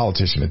don't need a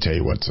politician to tell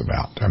you what it's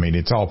about. I mean,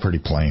 it's all pretty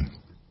plain.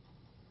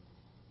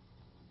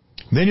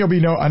 Then you'll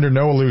be under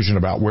no illusion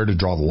about where to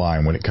draw the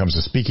line when it comes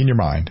to speaking your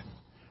mind,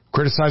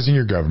 criticizing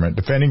your government,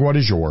 defending what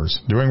is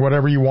yours, doing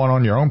whatever you want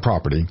on your own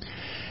property,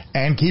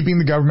 and keeping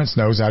the government's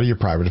nose out of your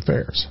private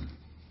affairs.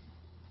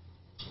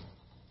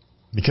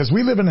 Because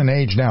we live in an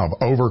age now of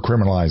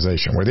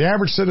over-criminalization, where the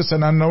average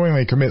citizen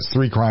unknowingly commits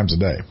 3 crimes a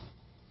day.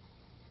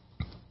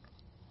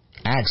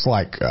 Acts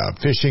like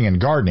fishing and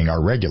gardening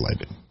are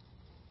regulated.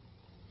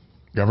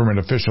 Government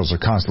officials are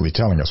constantly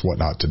telling us what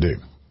not to do.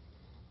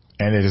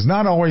 And it was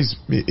not always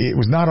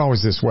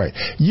this way.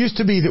 It used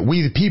to be that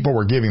we, the people,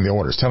 were giving the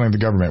orders, telling the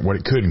government what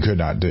it could and could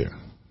not do.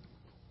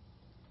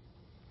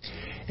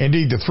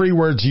 Indeed, the 3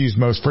 words used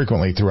most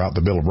frequently throughout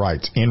the Bill of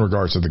Rights in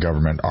regards to the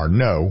government are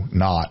no,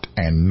 not,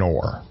 and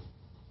nor.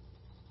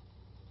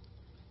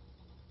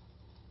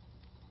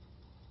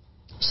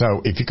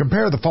 So, if you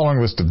compare the following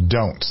list of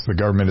don'ts the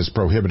government is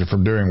prohibited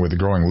from doing with the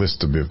growing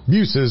list of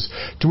abuses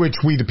to which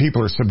we the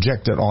people are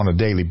subjected on a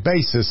daily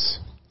basis,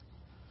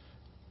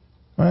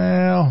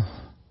 well,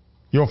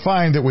 you'll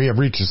find that we have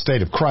reached a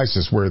state of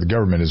crisis where the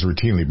government is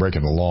routinely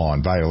breaking the law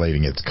and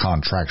violating its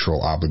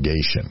contractual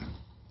obligation.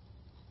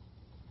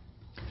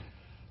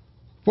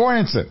 For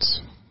instance,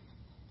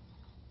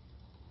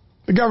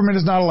 the government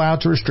is not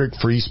allowed to restrict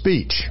free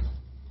speech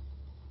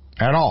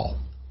at all,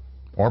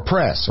 or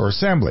press, or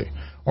assembly,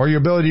 or your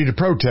ability to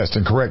protest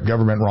and correct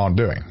government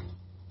wrongdoing.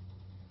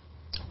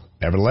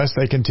 Nevertheless,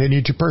 they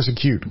continue to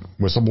persecute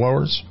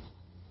whistleblowers,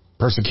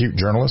 persecute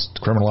journalists,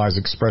 criminalize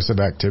expressive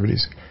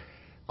activities,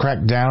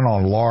 crack down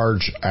on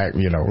large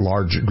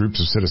groups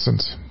of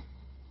citizens.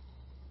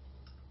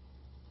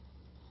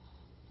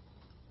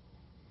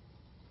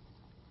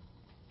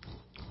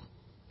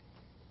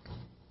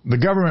 The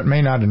government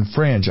may not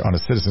infringe on a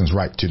citizen's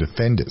right to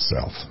defend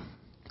itself.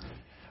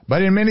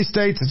 But in many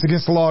states, it's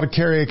against the law to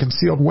carry a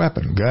concealed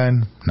weapon,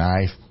 gun,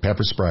 knife,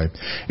 pepper spray,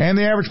 and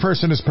the average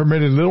person is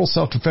permitted little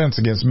self-defense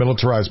against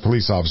militarized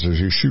police officers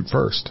who shoot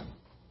first.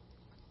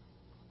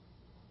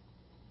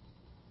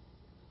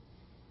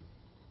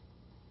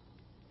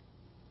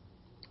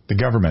 The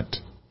government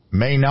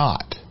may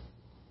not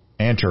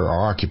enter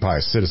or occupy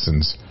a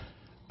citizen's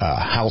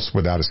house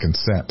without his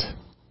consent.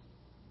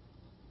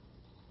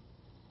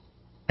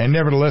 And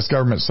nevertheless,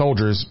 government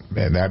soldiers,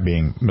 and that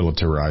being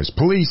militarized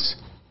police,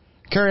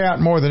 carry out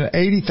more than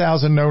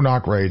 80,000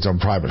 no-knock raids on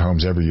private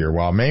homes every year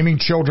while maiming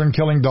children,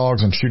 killing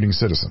dogs, and shooting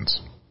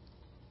citizens.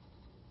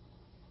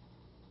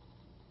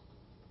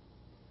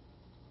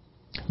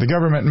 The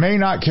government may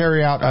not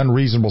carry out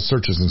unreasonable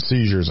searches and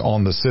seizures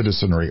on the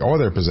citizenry or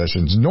their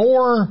possessions,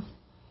 nor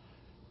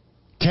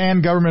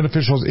can government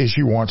officials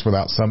issue warrants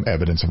without some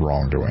evidence of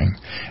wrongdoing.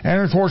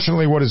 And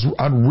unfortunately, what is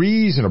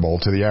unreasonable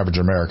to the average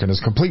American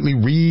is completely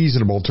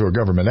reasonable to a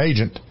government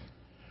agent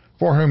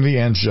for whom the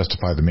ends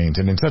justify the means.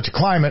 And in such a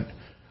climate,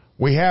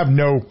 we have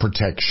no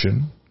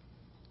protection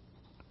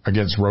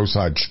against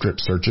roadside strip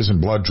searches and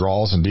blood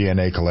draws and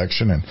DNA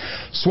collection and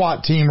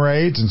SWAT team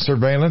raids and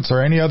surveillance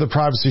or any other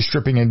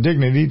privacy-stripping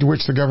indignity to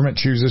which the government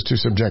chooses to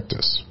subject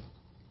us.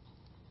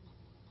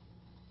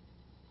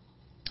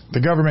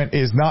 The government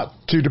is not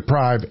to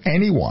deprive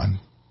anyone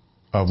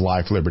of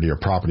life, liberty, or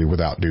property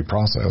without due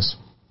process.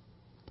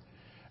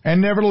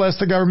 And nevertheless,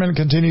 the government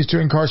continues to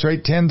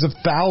incarcerate tens of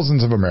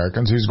thousands of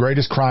Americans whose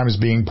greatest crime is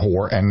being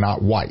poor and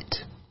not white.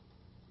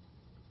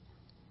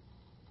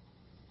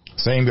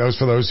 Same goes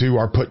for those who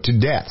are put to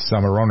death,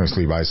 some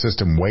erroneously, by a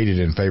system weighted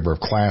in favor of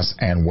class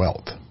and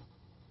wealth.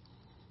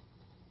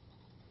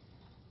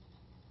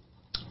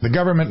 The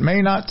government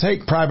may not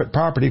take private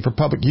property for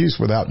public use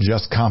without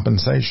just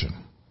compensation.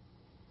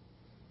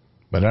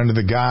 But under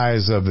the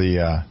guise of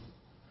the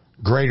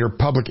greater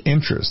public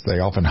interest, they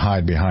often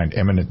hide behind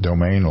eminent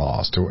domain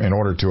laws in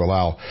order to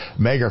allow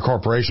mega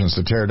corporations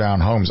to tear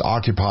down homes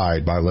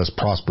occupied by less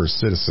prosperous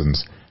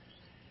citizens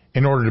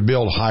in order to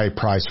build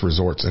high-priced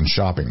resorts and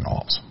shopping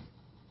malls.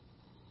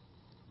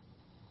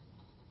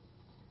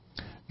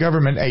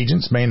 Government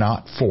agents may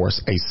not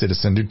force a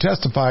citizen to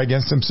testify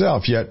against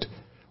himself, yet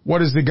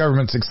what is the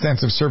government's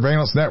extensive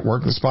surveillance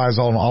network that spies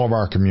on all of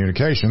our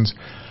communications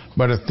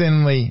but a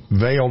thinly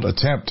veiled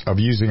attempt of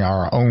using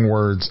our own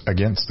words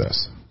against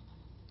us?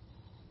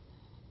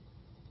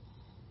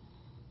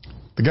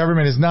 The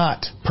government is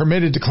not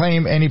permitted to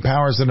claim any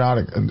powers that are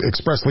not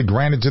expressly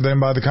granted to them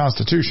by the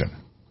Constitution.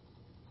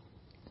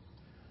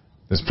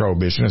 This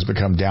prohibition has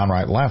become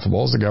downright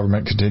laughable as the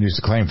government continues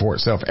to claim for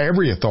itself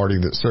every authority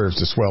that serves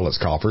to swell its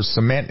coffers,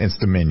 cement its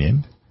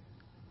dominion,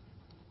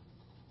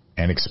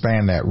 and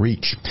expand that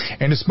reach.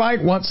 And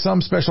despite what some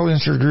special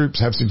interest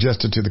groups have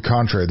suggested to the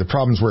contrary, the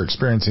problems we're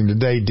experiencing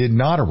today did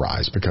not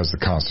arise because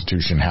the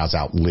Constitution has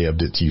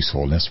outlived its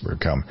usefulness or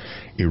become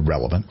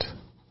irrelevant.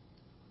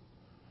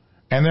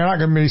 And they're not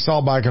going to be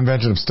solved by a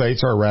convention of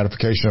states or a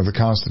ratification of the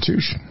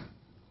Constitution.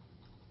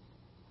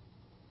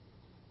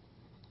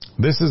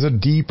 This is a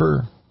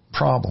deeper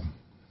problem.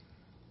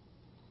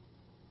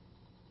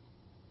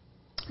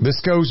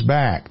 This goes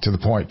back to the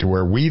point to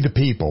where we, the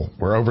people,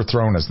 were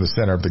overthrown as the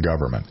center of the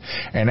government.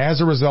 And as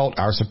a result,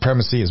 our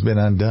supremacy has been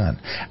undone.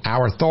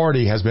 Our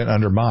authority has been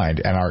undermined,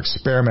 and our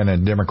experiment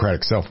in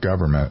democratic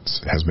self-government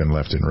has been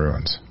left in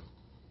ruins.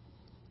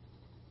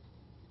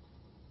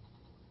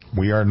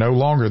 We are no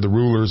longer the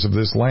rulers of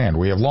this land.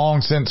 We have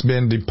long since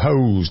been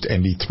deposed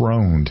and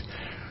dethroned,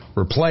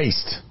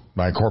 replaced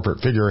by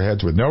corporate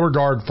figureheads with no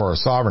regard for our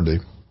sovereignty,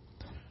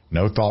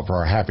 No thought for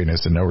our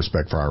happiness and no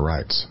respect for our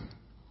rights.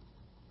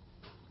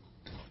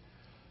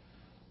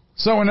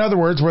 So, in other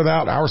words,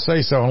 without our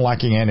say-so and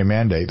lacking any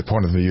mandate, the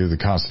point of view of the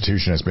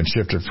Constitution has been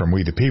shifted from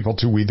we the people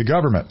to we the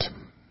government.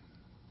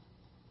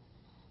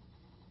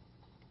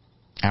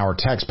 Our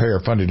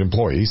taxpayer-funded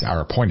employees,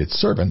 our appointed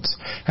servants,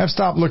 have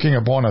stopped looking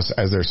upon us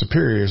as their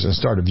superiors and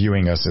started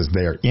viewing us as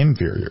their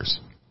inferiors.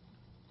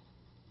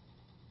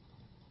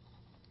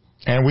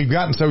 And we've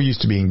gotten so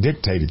used to being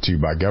dictated to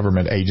by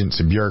government agents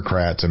and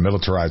bureaucrats and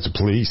militarized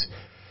police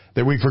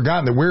that we've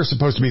forgotten that we're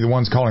supposed to be the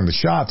ones calling the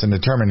shots and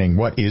determining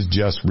what is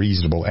just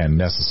reasonable and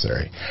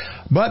necessary.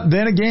 But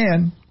then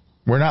again,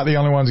 we're not the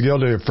only ones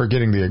guilty of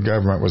forgetting the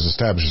government was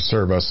established to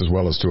serve us as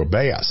well as to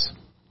obey us.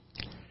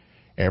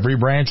 Every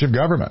branch of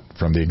government,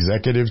 from the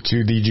executive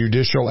to the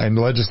judicial and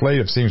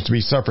legislative, seems to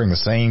be suffering the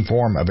same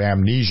form of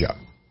amnesia.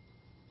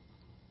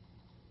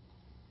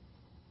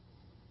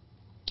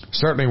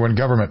 Certainly when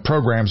government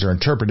programs are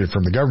interpreted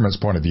from the government's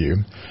point of view,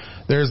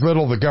 there's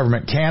little the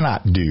government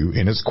cannot do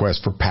in its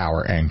quest for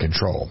power and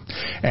control.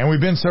 And we've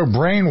been so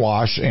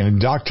brainwashed and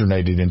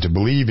indoctrinated into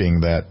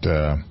believing that,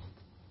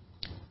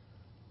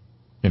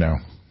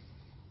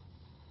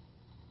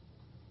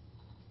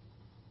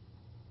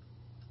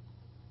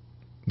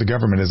 the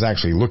government is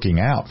actually looking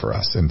out for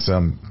us in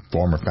some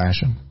form or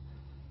fashion.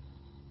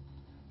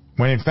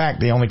 When in fact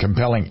the only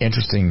compelling,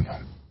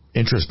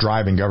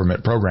 interest-driving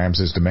government programs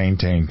is to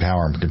maintain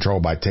power and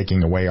control by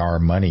taking away our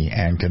money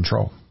and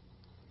control.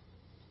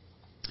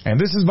 And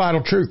this is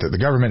vital truth, that the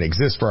government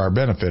exists for our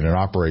benefit and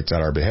operates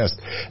at our behest.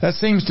 That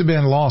seems to have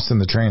been lost in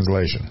the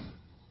translation.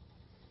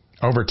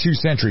 Over 2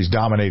 centuries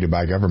dominated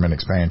by government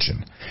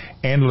expansion,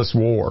 endless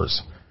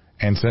wars,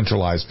 and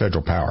centralized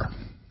federal power.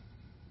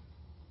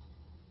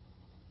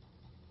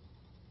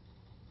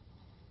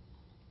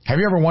 Have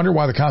you ever wondered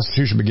why the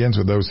Constitution begins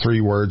with those 3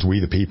 words,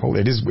 we the people?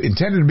 It is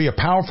intended to be a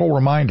powerful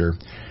reminder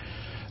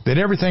that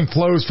everything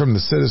flows from the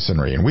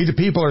citizenry, and we the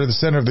people are the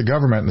center of the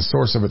government and the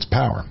source of its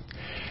power.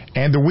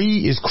 And the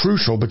we is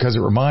crucial because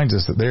it reminds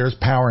us that there is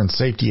power and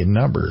safety in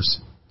numbers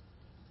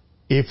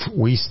if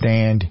we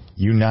stand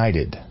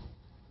united.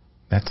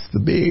 That's the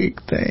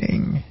big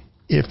thing.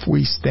 If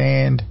we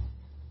stand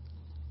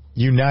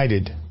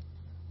united,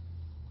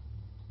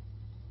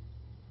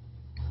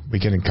 we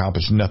can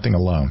accomplish nothing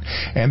alone.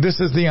 And this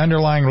is the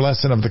underlying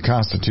lesson of the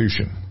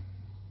Constitution,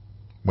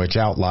 which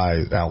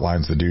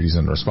outlines the duties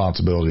and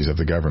responsibilities of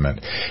the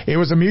government. It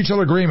was a mutual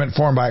agreement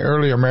formed by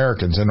early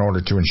Americans in order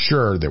to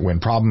ensure that when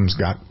problems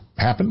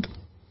happened,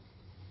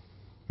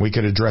 we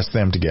could address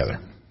them together.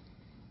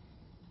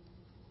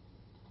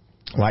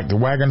 Like the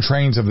wagon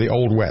trains of the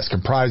Old West,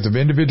 comprised of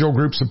individual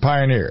groups of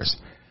pioneers.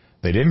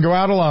 They didn't go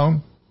out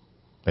alone.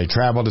 They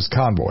traveled as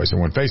convoys, and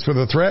when faced with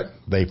a threat,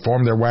 they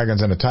formed their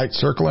wagons in a tight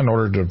circle in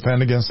order to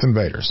defend against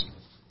invaders.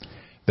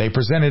 They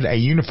presented a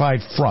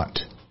unified front.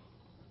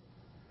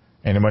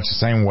 And in much the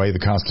same way, the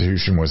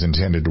Constitution was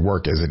intended to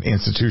work as an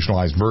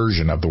institutionalized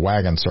version of the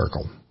wagon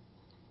circle.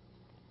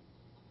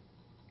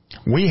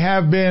 We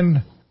have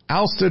been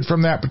ousted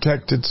from that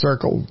protected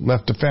circle,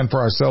 left to fend for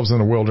ourselves in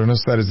the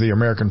wilderness. That is the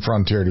American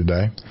frontier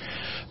today.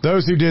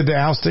 Those who did the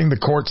ousting, the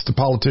courts, the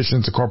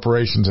politicians, the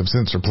corporations, have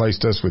since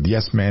replaced us with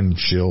yes men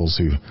shills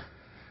who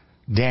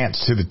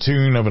dance to the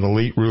tune of an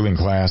elite ruling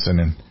class.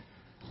 And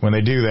when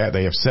they do that,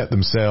 they have set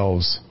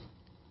themselves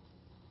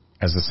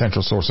as the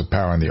central source of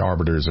power and the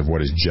arbiters of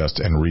what is just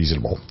and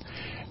reasonable.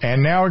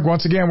 And now,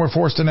 once again, we're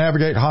forced to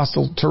navigate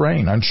hostile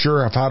terrain,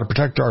 unsure of how to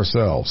protect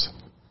ourselves.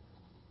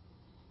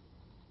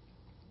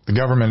 The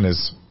government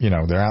is,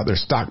 they're out there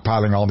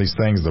stockpiling all these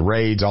things, the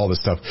raids, all this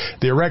stuff.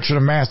 The erection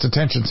of mass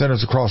detention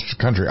centers across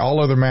the country,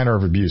 all other manner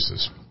of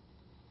abuses.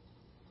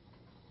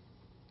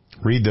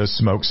 Read those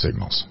smoke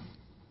signals.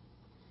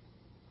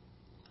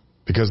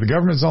 Because the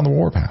government is on the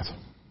warpath.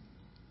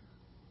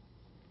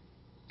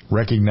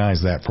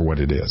 Recognize that for what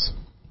it is.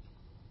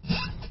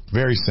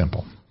 Very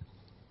simple.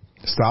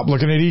 Stop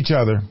looking at each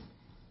other.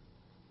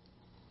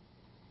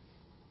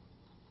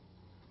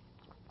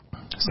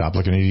 Stop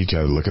looking at each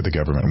other. Look at the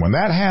government. When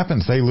that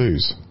happens, they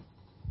lose.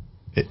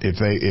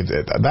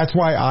 That's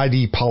why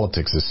ID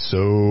politics is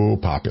so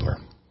popular.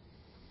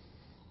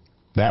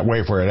 That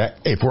way,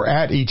 if we're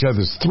at each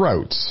other's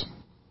throats,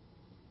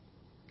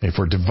 if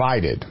we're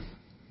divided,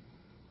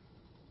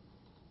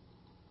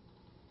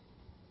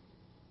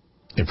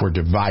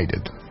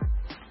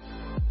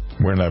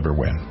 we'll never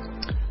win.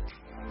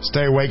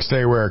 Stay awake,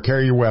 stay aware,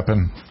 carry your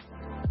weapon.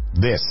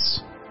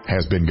 This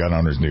has been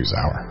GunOwners News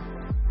Hour.